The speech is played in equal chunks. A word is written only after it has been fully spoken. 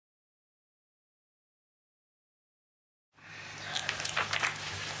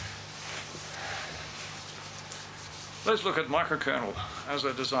Let's look at microkernel as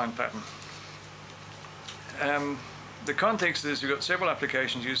a design pattern. The context is you've got several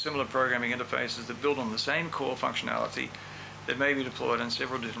applications use similar programming interfaces that build on the same core functionality that may be deployed on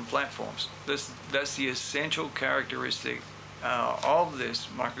several different platforms. That's the essential characteristic of this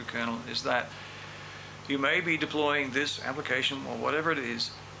microkernel, is that you may be deploying this application or whatever it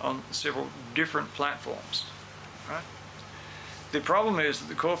is on several different platforms. Right? The problem is that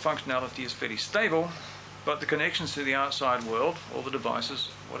the core functionality is fairly stable, but the connections to the outside world, or the devices,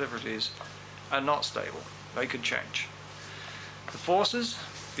 whatever it is, are not stable. They could change. The forces,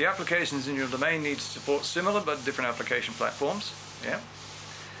 the applications in your domain need to support similar but different application platforms. Yeah.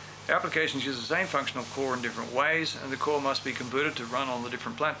 The applications use the same functional core in different ways, and the core must be converted to run on the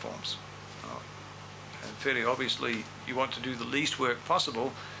different platforms. And fairly obviously, you want to do the least work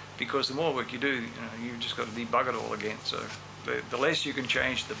possible, because the more work you do, you've just got to debug it all again. So the less you can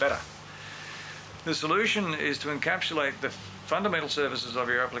change, the better. The solution is to encapsulate the fundamental services of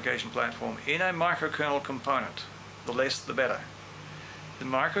your application platform in a microkernel component. The less, the better. The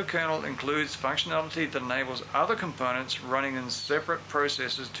microkernel includes functionality that enables other components running in separate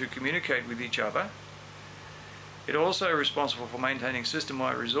processes to communicate with each other. It also is responsible for maintaining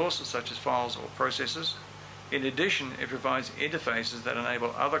system-wide resources such as files or processes. In addition, it provides interfaces that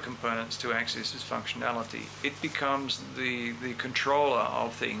enable other components to access its functionality. It becomes the controller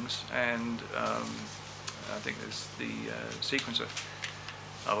of things, and I think it's the sequencer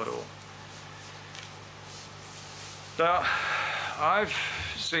of it all. Now, I've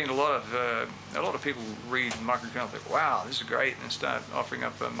seen a lot of people read microkernel and think, wow, this is great, and start offering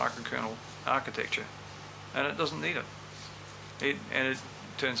up a microkernel architecture, and it doesn't need it. And it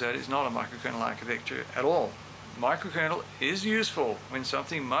turns out it's not a microkernel architecture at all. Microkernel is useful when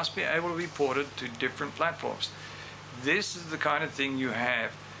something must be able to be ported to different platforms. This is the kind of thing you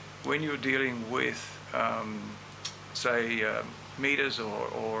have when you're dealing with, say, meters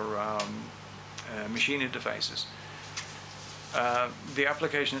or machine interfaces. The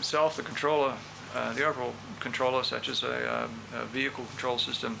application itself, the controller, the overall controller, such as a vehicle control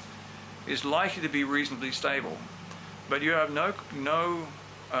system, is likely to be reasonably stable, but you have no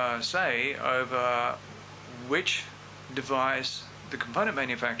say over which device the component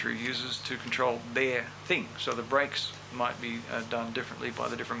manufacturer uses to control their thing. So the brakes might be done differently by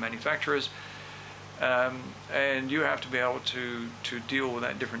the different manufacturers, and you have to be able to deal with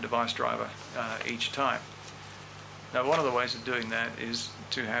that different device driver each time. Now, one of the ways of doing that is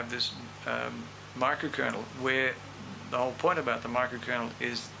to have this microkernel, where the whole point about the microkernel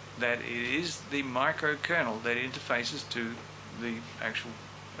is that it is the microkernel that interfaces to the actual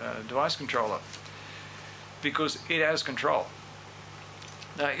device controller, because it has control.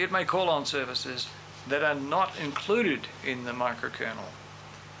 Now, it may call on services that are not included in the microkernel.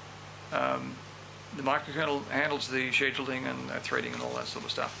 The microkernel handles the scheduling and threading and all that sort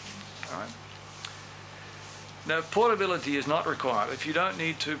of stuff. All right. Now, portability is not required. If you don't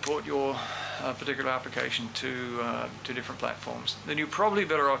need to port your particular application to different platforms, then you're probably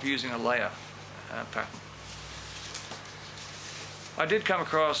better off using a layer pattern. I did come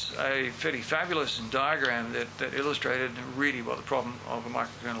across a fairly fabulous diagram that illustrated really what the problem of a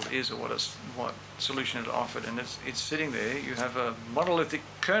microkernel is, or what solution it offered, and it's sitting there. You have a monolithic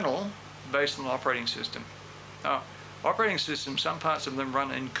kernel based on the operating system. Now, operating systems, some parts of them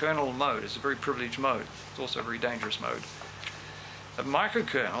run in kernel mode. It's a very privileged mode. It's also a very dangerous mode. A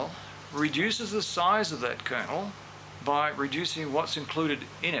microkernel reduces the size of that kernel by reducing what's included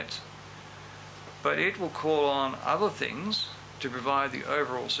in it, but it will call on other things to provide the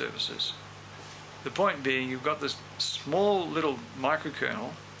overall services. The point being, you've got this small little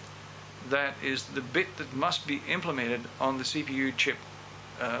microkernel that is the bit that must be implemented on the CPU chip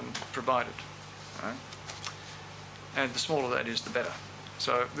provided. Right? And the smaller that is, the better.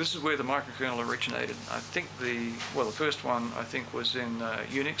 So this is where the microkernel originated. I think the first one I think was in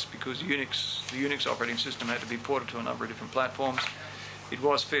Unix, because the Unix operating system had to be ported to a number of different platforms. It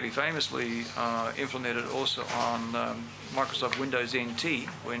was fairly famously implemented also on Microsoft Windows NT,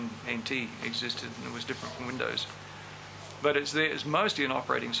 when NT existed and it was different from Windows. But it's mostly an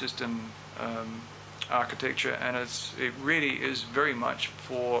operating system architecture, and it really is very much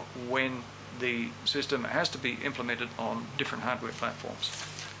for when the system has to be implemented on different hardware platforms.